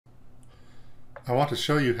I want to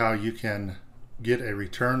show you how you can get a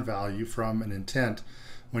return value from an intent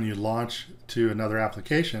when you launch to another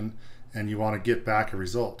application and you want to get back a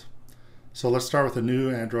result. So let's start with a new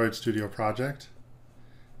Android Studio project,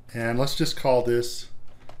 and let's just call this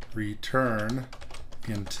return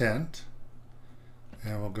intent,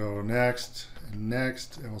 and we'll go next and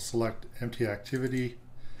next, and we'll select empty activity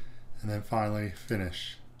and then finally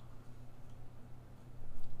finish.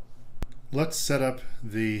 Let's set up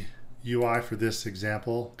the UI for this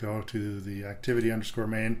example. Go to the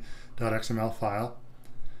activity_main.xml file,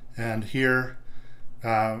 and here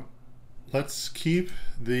let's keep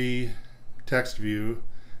the text view,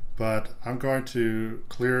 but I'm going to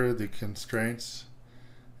clear the constraints,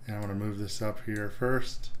 and I'm going to move this up here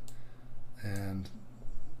first and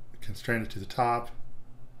constrain it to the top,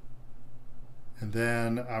 and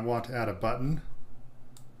then I want to add a button,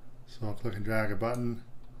 so I'll click and drag a button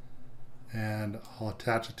and I'll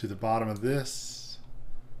attach it to the bottom of this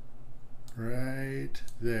right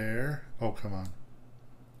there. Oh, come on.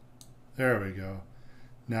 There we go.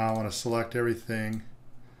 Now I want to select everything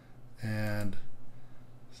and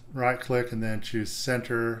right click and then choose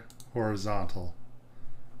center horizontal.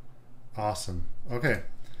 Awesome. Okay,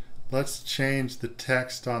 let's change the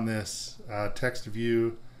text on this text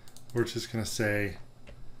view. We're just going to say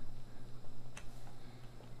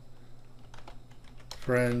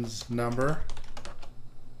friend's number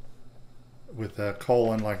with a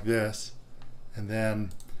colon like this, and then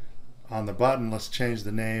on the button let's change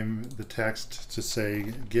the name, the text, to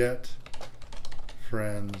say get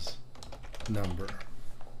friend's number.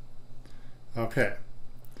 Okay,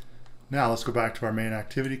 now let's go back to our main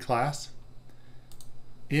activity class.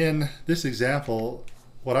 In this example,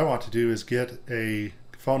 what I want to do is get a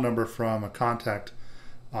phone number from a contact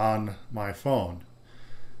on my phone.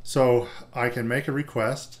 So I can make a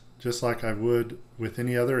request just like I would with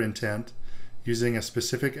any other intent using a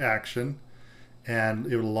specific action, and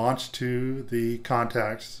it will launch to the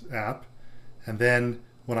Contacts app, and then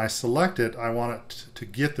when I select it, I want it to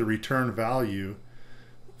get the return value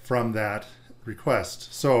from that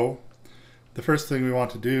request. So the first thing we want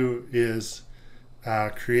to do is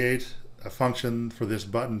create a function for this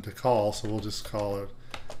button to call. So we'll just call it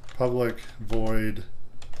public void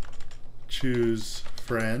choose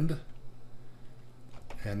friend,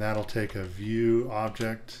 and that'll take a view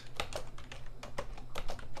object.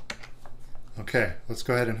 Okay, let's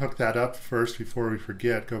go ahead and hook that up first before we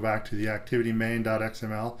forget. Go back to the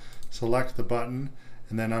activityMain.xml, select the button,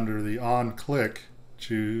 and then under the on click,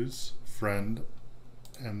 choose friend,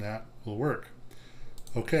 and that will work.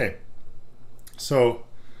 Okay, so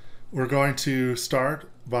we're going to start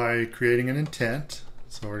by creating an intent.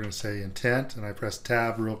 So we're going to say intent, and I press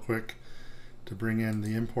tab real quick to bring in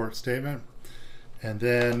the import statement, and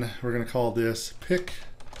then we're going to call this pick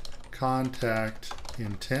contact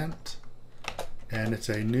intent, and it's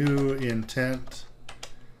a new intent,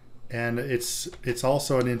 and it's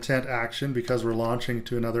also an intent action because we're launching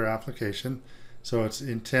to another application. So it's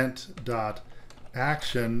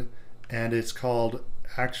intent.action, and it's called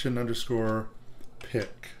action_pick.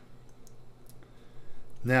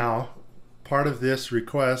 Now, part of this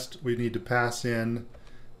request, we need to pass in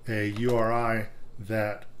a URI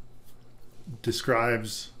that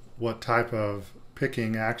describes what type of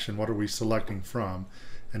picking action, what are we selecting from.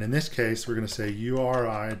 And in this case, we're going to say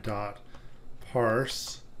URI.parse,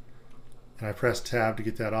 and I press tab to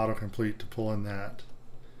get that autocomplete to pull in that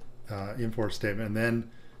import statement. And then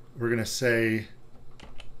we're going to say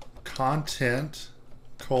content :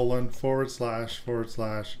 /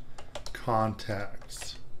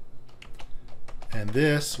 contacts. And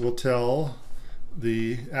this will tell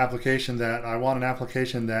the application that I want an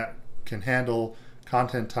application that can handle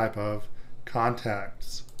content type of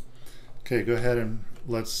contacts. Okay, go ahead and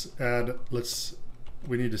we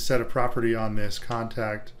need to set a property on this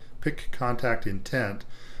contact, pick contact intent.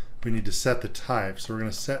 We need to set the type. So we're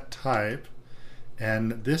going to set type,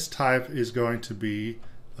 and this type is going to be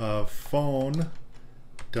phone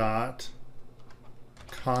dot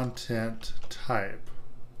content type.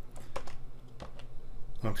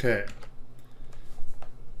 Okay,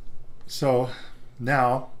 so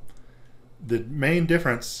now the main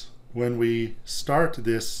difference when we start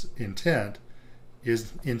this intent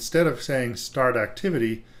is, instead of saying start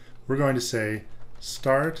activity, we're going to say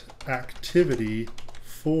start activity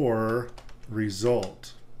for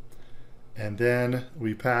result, and then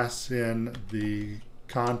we pass in the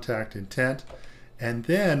contact intent, and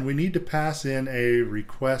then we need to pass in a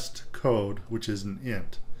request code, which is an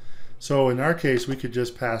int. So in our case, we could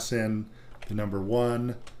just pass in the number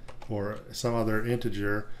 1 or some other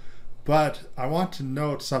integer, but I want to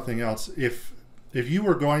note something else. If you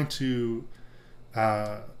were going to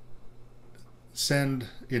send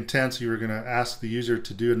intent, so you were going to ask the user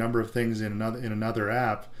to do a number of things in another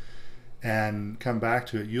app and come back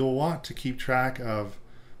to it, you'll want to keep track of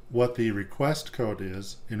what the request code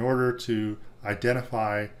is in order to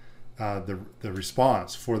identify the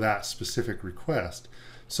response for that specific request.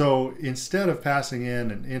 So instead of passing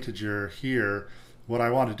in an integer here, what I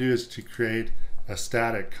want to do is to create a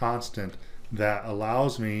static constant that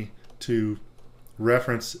allows me to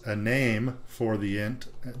reference a name for the int,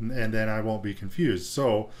 and then I won't be confused.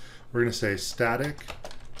 So we're going to say static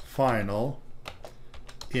final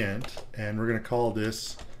int, and we're going to call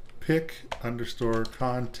this pick underscore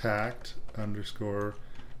contact underscore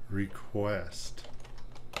request,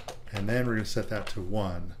 and then we're going to set that to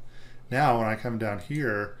 1. Now when I come down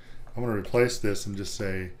here, I'm going to replace this and just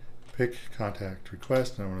say pick contact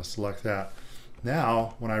request, and I'm going to select that.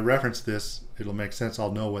 Now when I reference this, it'll make sense.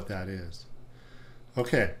 I'll know what that is.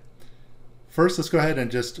 Okay, first let's go ahead and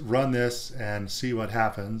just run this and see what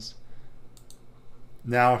happens.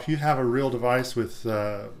 Now if you have a real device with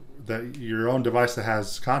your own device that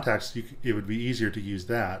has contacts, it would be easier to use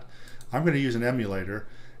that. I'm going to use an emulator,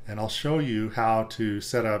 and I'll show you how to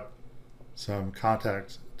set up some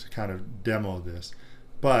contacts to kind of demo this.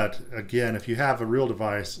 But again, if you have a real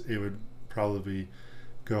device, it would probably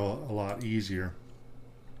go a lot easier.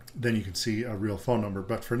 Then you can see a real phone number,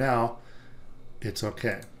 but for now it's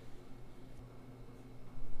okay.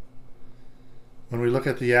 When we look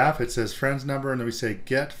at the app, it says friend's number, and then we say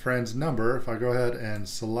get friend's number. If I go ahead and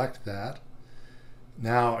select that,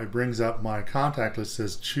 now it brings up my contact list,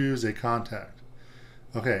 says choose a contact.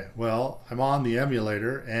 Okay, well, I'm on the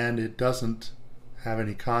emulator and it doesn't have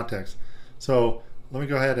any contacts. So let me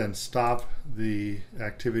go ahead and stop the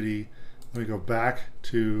activity. Let me go back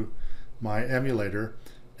to my emulator,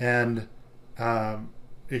 and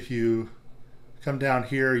if you come down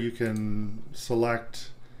here, you can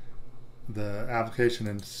select the application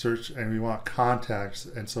and search, and we want contacts.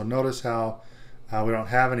 And so notice how we don't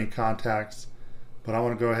have any contacts, but I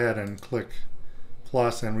want to go ahead and click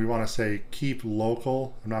plus, and we want to say keep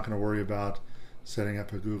local. I'm not going to worry about setting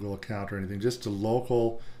up a Google account or anything, just a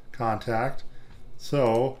local contact.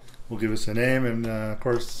 So we'll give us a name, and of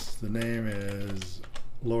course the name is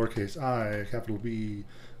lowercase I, capital B,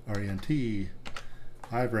 R-E-N-T,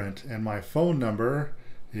 Brent, and my phone number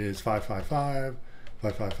is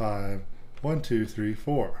 555-555-1234,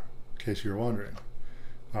 in case you're wondering.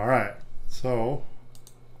 All right, so,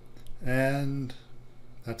 and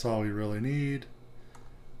that's all we really need,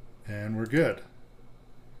 and we're good.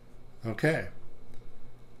 Okay,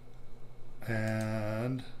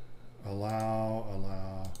 and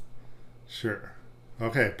allow, sure.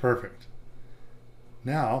 Okay, perfect.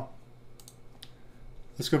 Now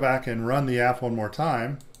let's go back and run the app one more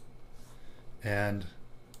time and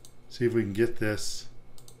see if we can get this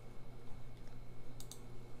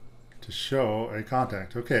to show a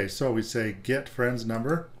contact. Okay, so we say get friend's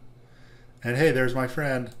number, and hey, there's my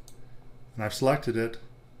friend, and I've selected it.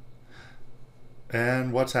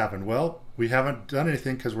 And what's happened? Well, we haven't done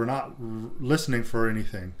anything because we're not listening for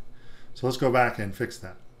anything. So let's go back and fix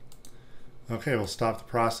that. Okay, we'll stop the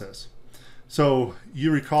process. So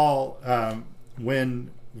you recall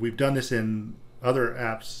when we've done this in other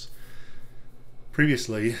apps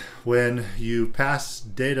previously, when you pass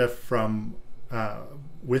data from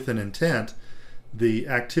with an intent, the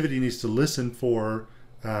activity needs to listen for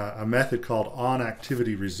a method called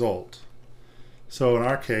onActivityResult. So in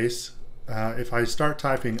our case, if I start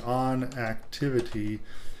typing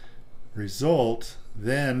onActivityResult,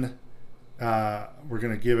 then we're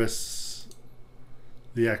going to give us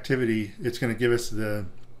the activity. It's going to give us the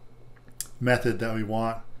method that we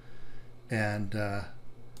want, and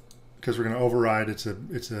because we're going to override, it's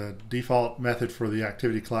a default method for the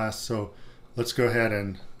activity class. So let's go ahead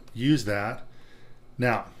and use that.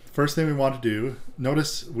 Now, first thing we want to do,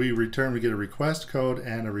 notice we get a request code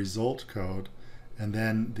and a result code, and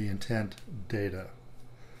then the intent data.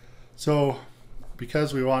 So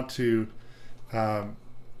because we want to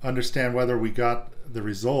understand whether we got the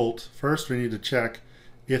result, first we need to check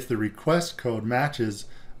if the request code matches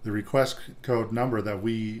the request code number that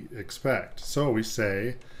we expect. So we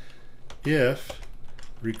say if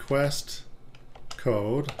request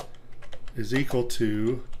code is equal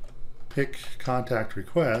to pick contact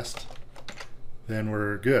request, then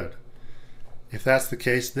we're good. If that's the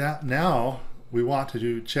case, now we want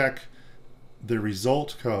to check the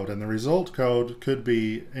result code, and the result code could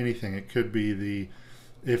be anything. It could be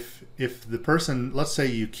if the person, let's say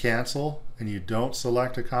you cancel and you don't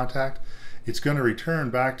select a contact, it's going to return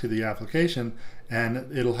back to the application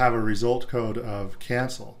and it'll have a result code of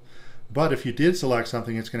cancel. But if you did select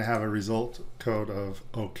something, it's going to have a result code of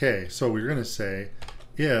OK. So we're going to say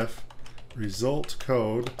if result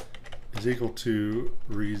code is equal to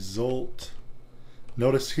result.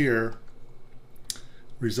 Notice here,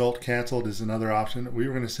 result canceled is another option. We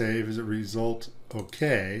were going to say if it's a result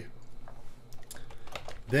OK,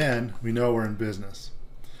 then we know we're in business.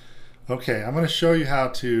 Okay, I'm going to show you how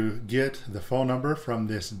to get the phone number from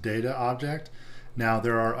this data object. Now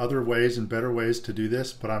there are other ways and better ways to do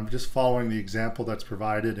this, but I'm just following the example that's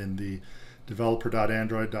provided in the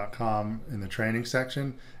developer.android.com in the training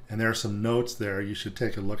section, and there are some notes there. You should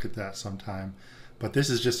take a look at that sometime. But this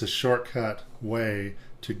is just a shortcut way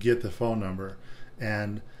to get the phone number.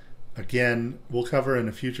 And again, we'll cover in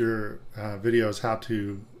the future videos how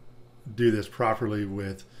to do this properly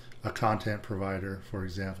with a content provider, for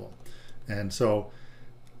example. And so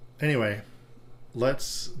anyway,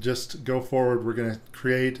 let's just go forward. We're going to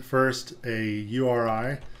create first a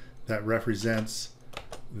URI that represents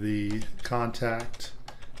the contact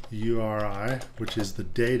URI, which is the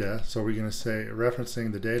data. So we're going to say,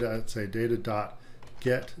 referencing the data, let's say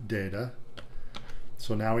data.getData.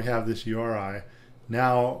 So now we have this URI.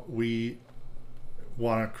 Now we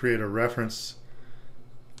want to create a reference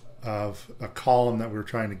of a column that we're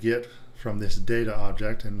trying to get from this data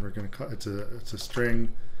object, and we're going to it's a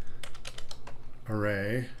string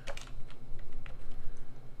array,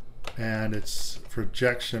 and it's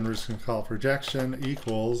projection. We're just going to call it projection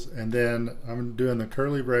equals, and then I'm doing the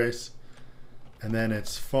curly brace, and then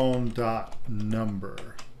it's phone.number.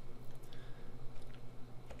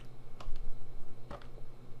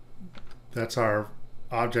 That's our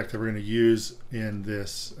object that we're going to use in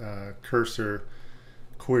this cursor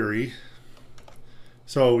query.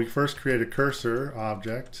 So we first create a cursor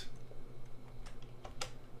object,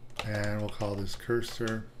 and we'll call this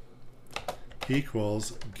cursor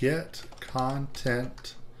equals get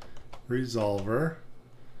content resolver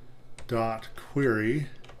dot query,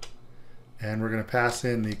 and we're going to pass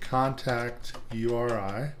in the contact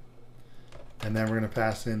URI, and then we're going to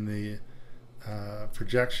pass in the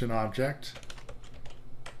projection object,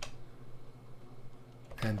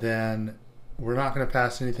 and then we're not going to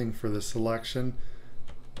pass anything for the selection,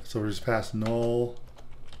 so we'll just pass null,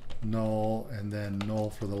 null, and then null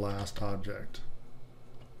for the last object.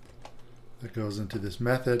 That goes into this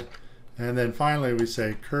method. And then finally we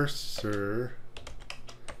say cursor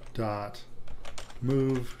dot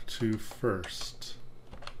move to first.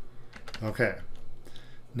 Okay,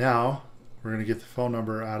 now we're going to get the phone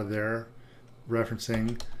number out of there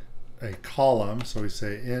referencing a column. So we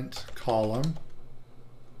say int column,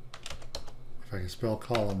 if I can spell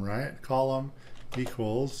column right, column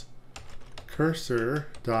equals cursor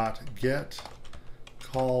dot get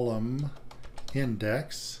column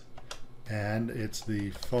index, and it's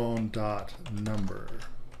the phone dot number.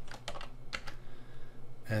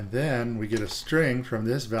 And then we get a string from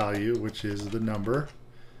this value, which is the number,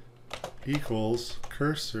 equals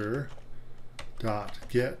cursor dot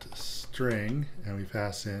get string, and we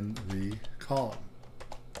pass in the column.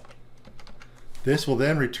 This will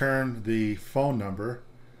then return the phone number.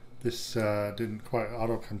 This didn't quite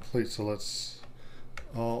autocomplete, so let's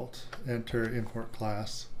alt enter import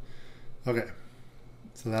class. Okay,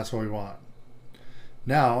 so that's what we want.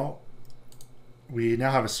 Now we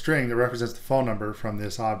have a string that represents the phone number from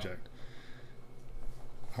this object.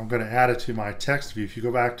 I'm going to add it to my text view. If you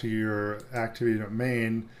go back to your activity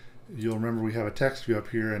main, you'll remember we have a text view up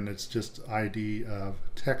here, and it's just ID of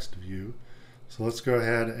text view. So let's go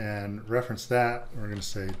ahead and reference that. We're going to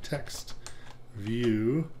say text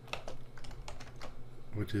view,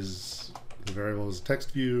 which is the variable is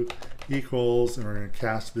text view equals, and we're going to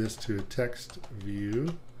cast this to a text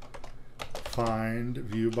view, find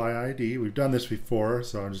view by ID. We've done this before,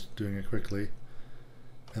 so I'm just doing it quickly.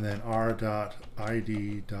 And then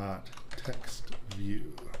r.id.textView.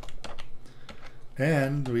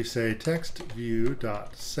 And we say text view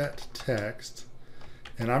dot set text,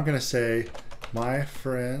 and I'm going to say my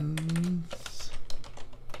friend's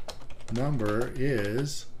number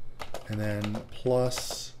is, and then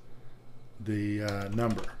plus the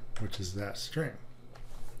number, which is that string.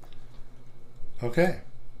 Okay,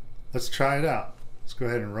 let's try it out. Let's go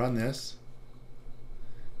ahead and run this,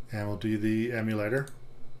 and we'll do the emulator,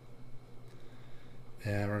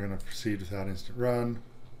 and we're going to proceed without instant run.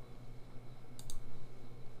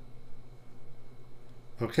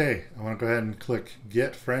 Okay, I want to go ahead and click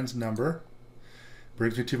get friend's number.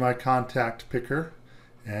 Brings me to my contact picker,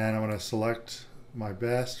 and I want to select my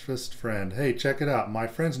bestest friend. Hey, check it out. My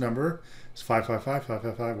friend's number is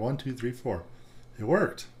 555-555-1234. It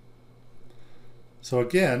worked. So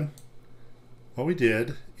again, what we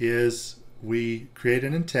did is we create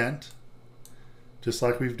an intent just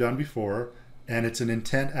like we've done before, and it's an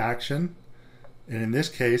intent action. And in this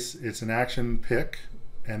case, it's an action pick,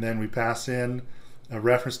 and then we pass in a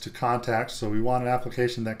reference to contacts. So we want an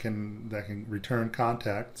application that can return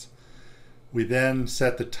contacts. We then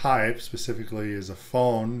set the type, specifically as a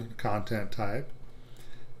phone content type.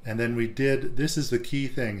 And then we did, this is the key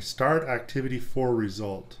thing,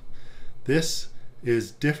 startActivityForResult. This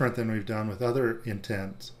is different than we've done with other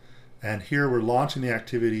intents. And here we're launching the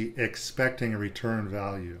activity expecting a return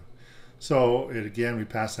value. So again, we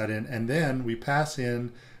pass that in, and then we pass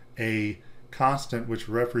in a constant which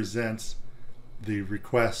represents the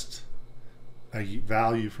request, a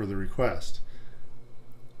value for the request.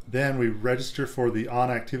 Then we register for the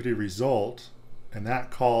onActivityResult, and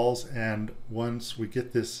that calls, and once we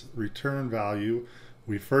get this return value,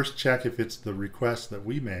 we first check if it's the request that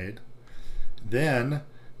we made. Then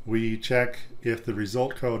we check if the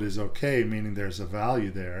result code is okay, meaning there's a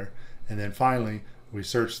value there. And then finally, we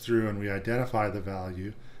search through and we identify the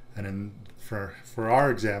value. And for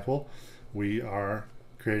our example, we are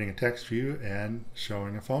creating a text view and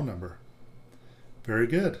showing a phone number. Very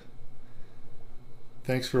good.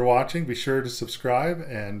 Thanks for watching. Be sure to subscribe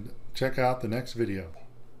and check out the next video.